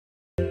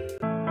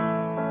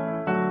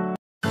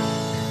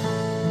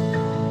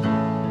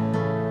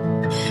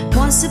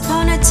Once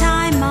upon a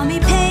time, Mummy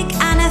Pig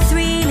and her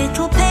 3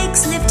 little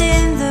pigs lived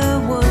in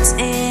the woods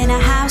in a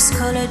house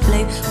coloured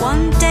blue.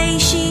 One day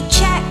she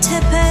checked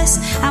her purse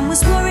and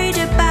was worried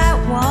about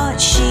what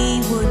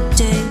she would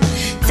do.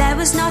 There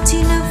was not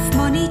enough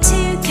money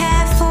to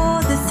care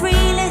for the 3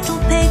 little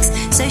pigs,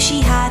 so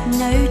she had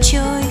no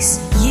choice.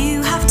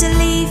 "You have to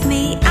leave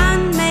me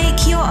and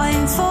make your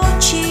own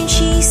fortune,"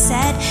 she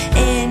said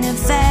in a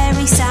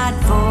very sad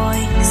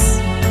voice.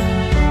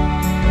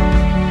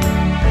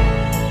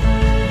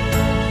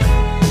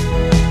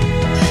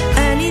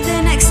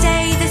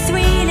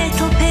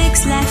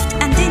 Left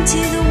and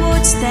into the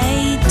woods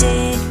they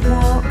did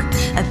walk.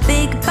 A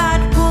big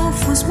bad wolf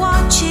was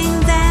watching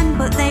them,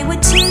 but they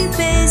were too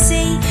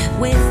busy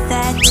with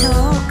their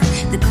talk.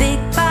 The big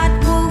bad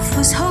wolf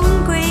was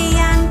hungry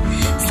and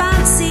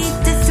fancied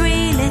the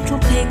 3 little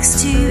pigs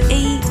to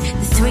eat.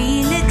 The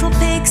 3 little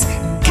pigs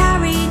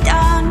carried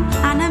on,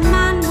 and a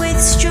man with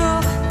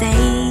straw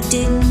they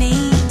did meet.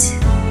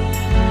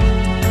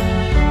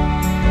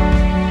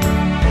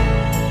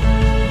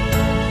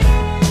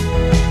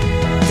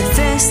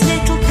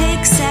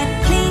 Said,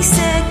 "Please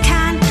sir,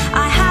 can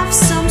I have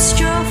some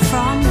straw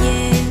from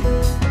you?"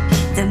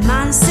 The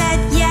man said,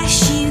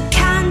 "Yes you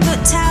can, but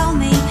tell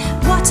me,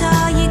 what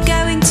are you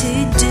going to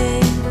do?"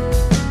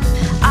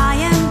 "I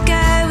am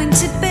going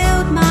to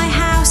build my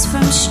house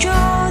from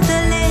straw,"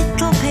 the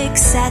little pig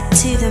said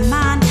to the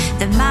man.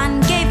 The man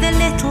gave the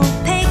little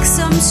pig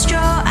some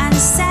straw and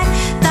said,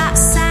 "That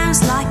sounds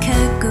like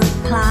a good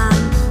plan."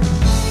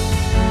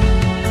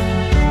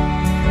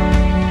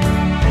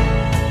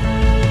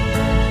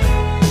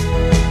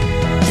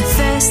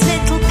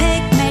 Little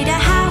pig made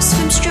a house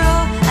from straw,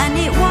 and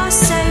it was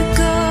so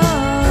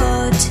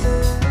good.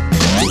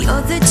 The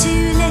other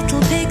 2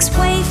 little pigs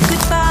waved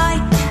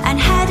goodbye and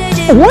headed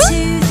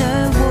into the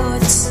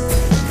woods.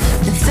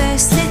 The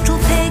first little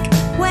pig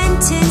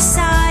went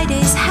inside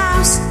his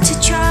house to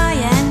try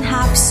and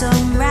have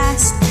some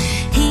rest.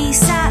 He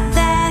sat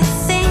there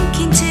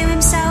thinking to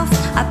himself,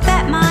 "I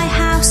bet my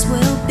house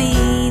will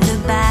be the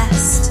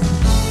best."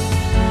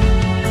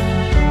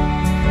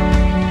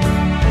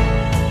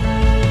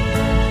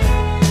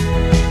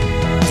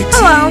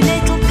 Hello. 2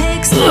 little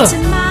pigs met a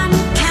man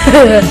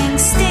carrying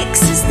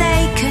sticks as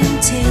they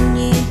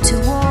continued to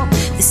walk.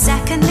 The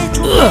second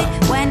little pig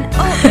went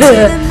up to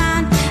the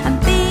man and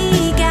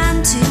began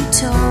to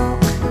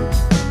talk.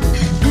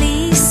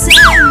 "Please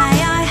sir, may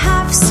I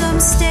have some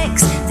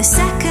sticks?" the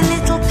second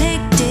little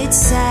pig did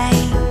say.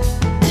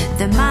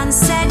 The man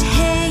said,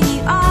 "Here you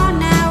are,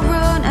 now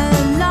run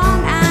along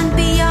and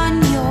be on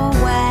your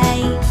way."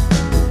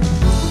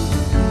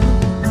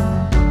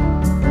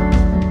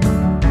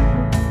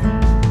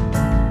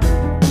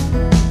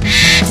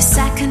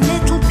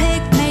 Little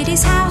pig made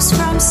his house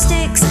from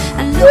sticks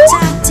and looked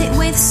at it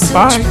with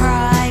such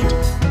pride.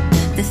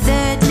 The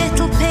 3rd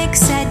little pig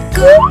said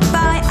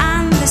goodbye,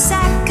 and the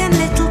second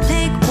little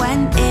pig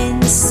went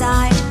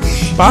inside.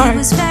 He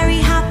was very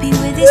happy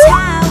with his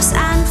house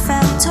and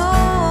felt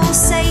all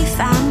safe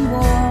and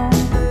warm.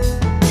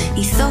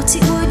 He thought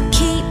it would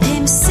keep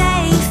him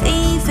safe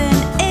even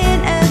in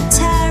a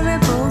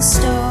terrible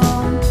storm.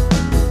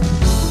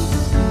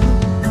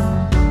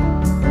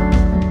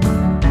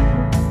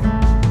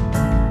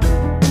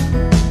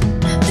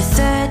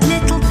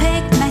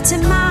 A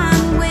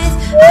man with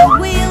a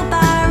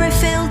wheelbarrow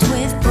filled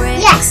with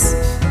bricks. Yes.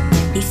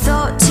 He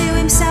thought to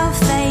himself,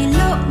 they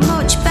look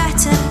much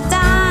better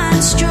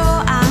than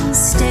straw and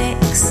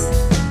sticks.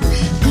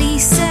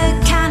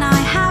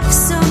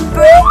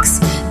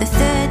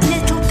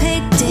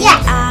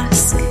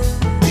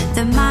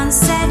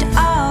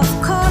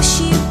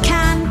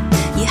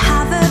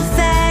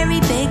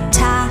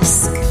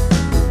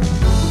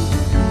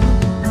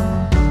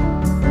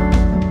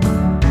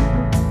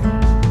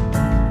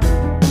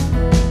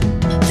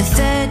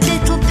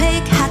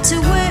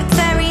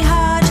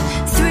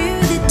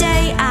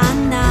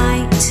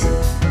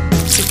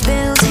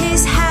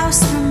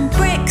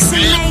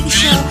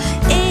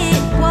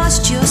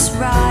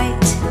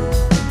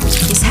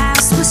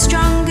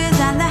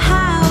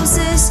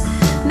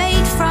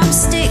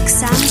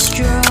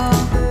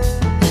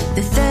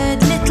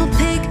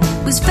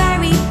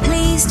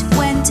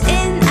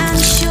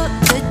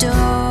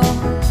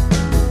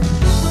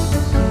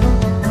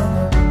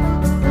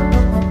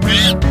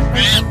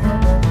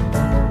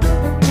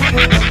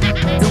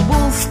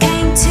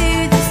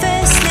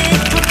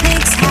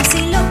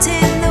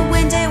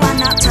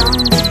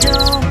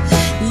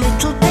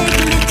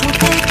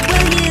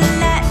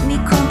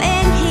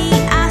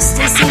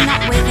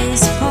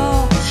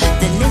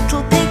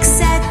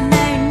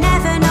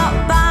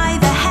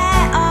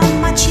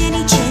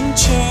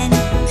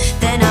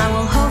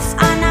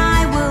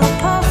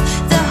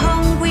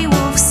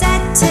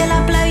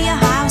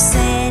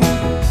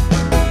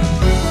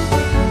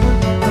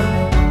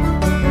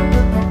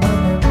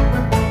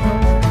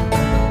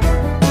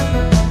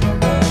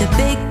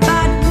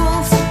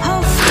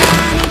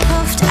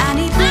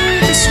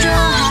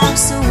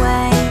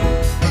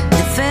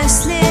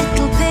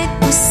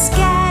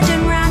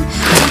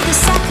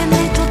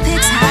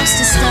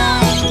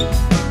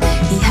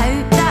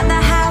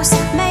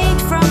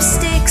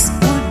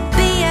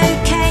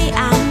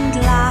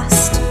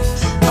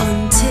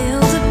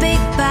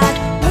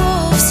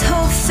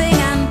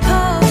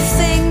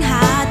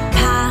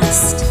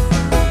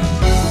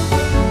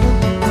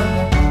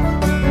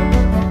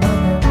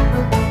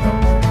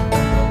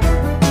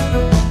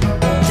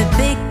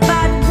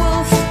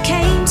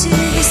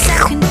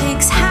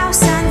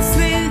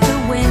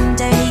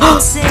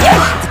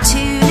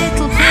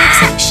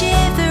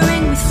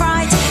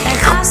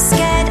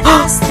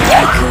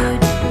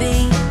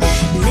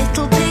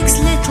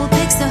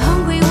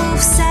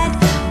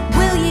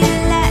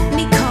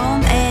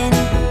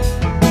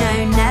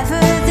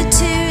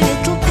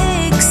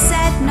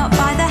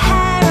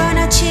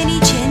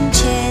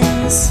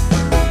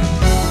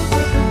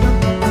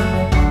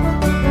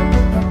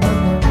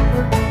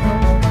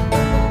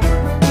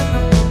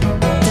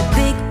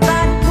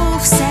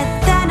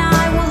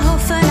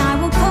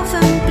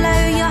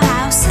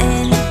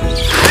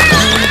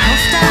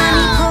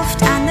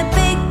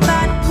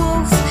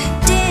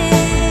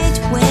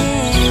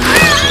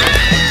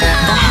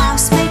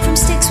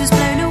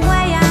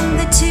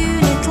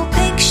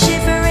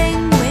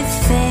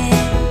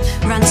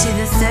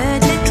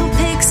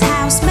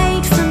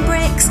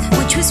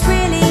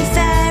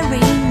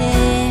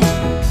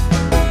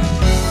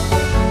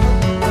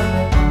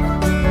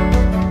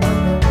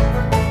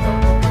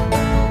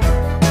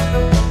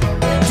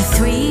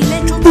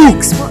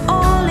 pigs were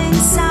all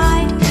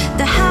inside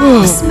the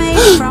house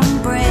made from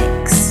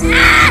bricks,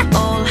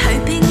 all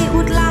hoping it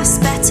would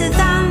last better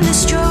than the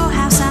straw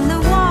house and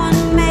the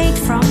one made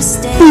from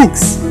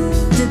sticks.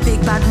 The big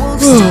bad wolf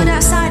stood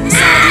outside and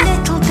said,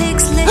 little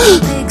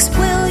pigs,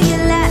 will you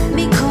let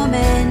me come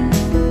in?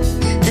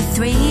 The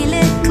three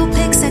little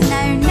pigs said,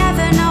 no,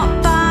 never,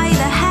 not by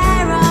the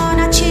hair on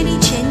our chinny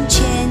chin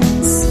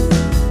chins.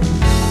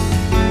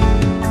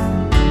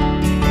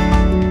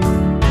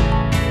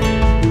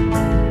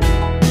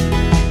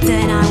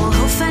 Then I will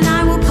huff and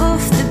I will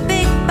puff, the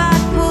big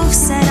bad wolf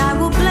said, I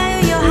will blow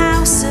your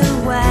house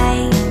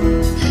away.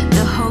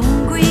 The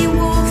hungry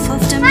wolf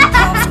huffed and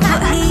puffed,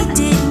 but he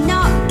did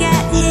not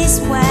get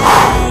his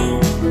way.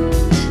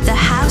 The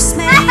house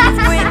made of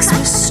bricks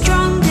was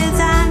stronger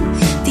than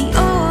the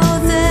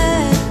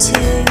other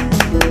two.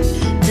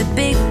 The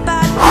big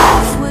bad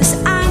wolf was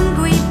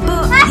angry,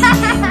 but he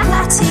knew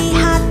what he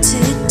had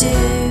to do.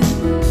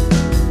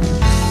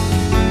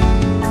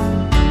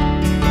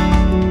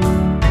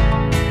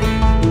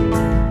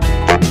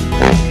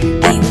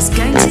 He was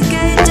going to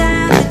go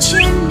down the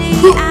chimney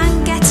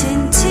and get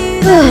into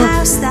the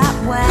house that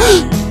way.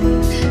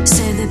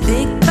 So the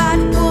big bad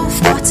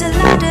wolf got a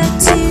ladder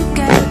to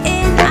go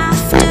in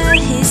after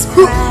his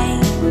prey.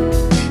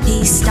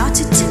 He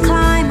started to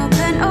climb up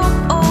and up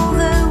all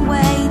the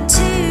way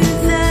to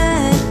the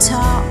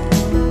top.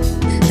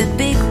 The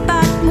big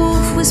bad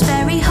wolf was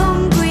very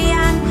hungry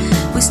and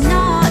was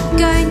not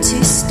going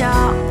to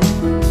stop.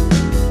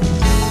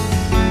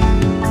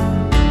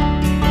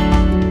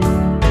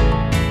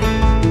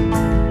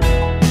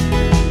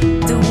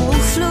 The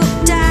wolf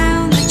looked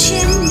down the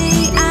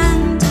chimney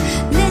and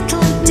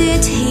little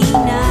did he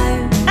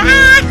know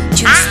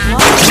just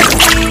what the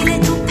three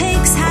little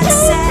pigs had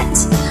set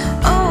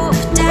up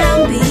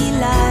down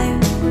below.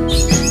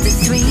 The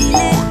three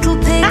little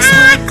pigs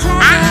were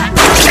clever,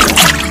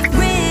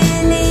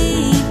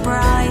 really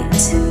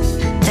bright.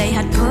 They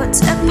had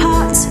put a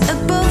pot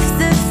above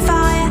the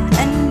fire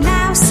and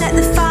now set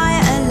the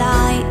fire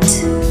alight.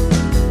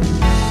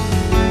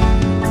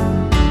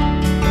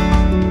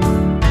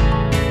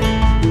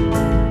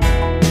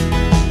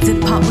 The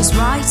pot was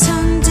right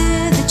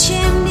under the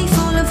chimney,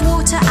 full of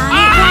water, and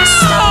it was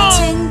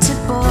starting to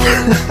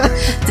boil.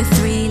 The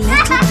three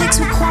little pigs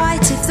were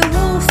quiet. If the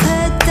wolf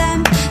heard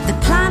them, the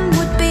plan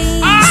would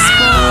be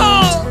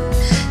spoiled.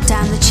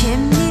 Down the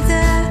chimney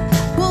the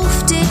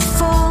wolf did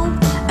fall,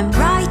 and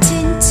right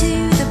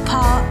into the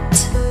pot.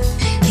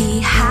 He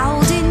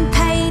howled in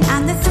pain,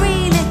 and the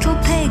three little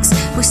pigs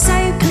were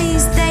so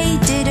pleased they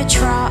did a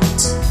trot.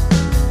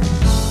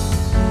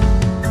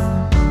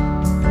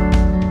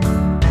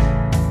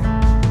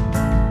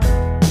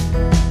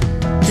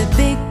 The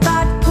big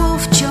bad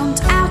wolf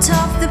jumped out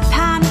of the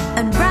pan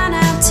and ran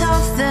out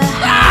of the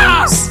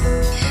house.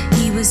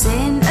 He was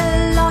in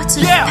a lot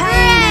of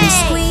pain and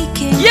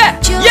squeaking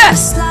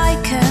just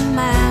like a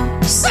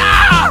mouse.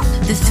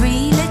 The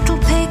three little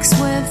pigs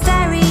were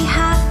very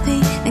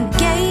happy and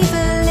gave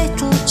a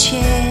little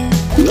cheer.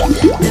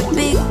 The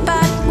big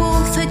bad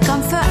wolf had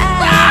gone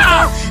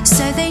forever,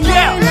 so they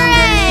no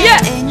longer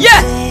lived in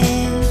fear.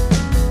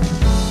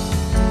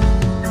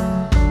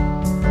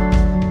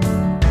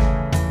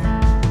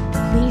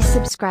 Please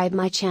subscribe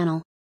my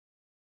channel.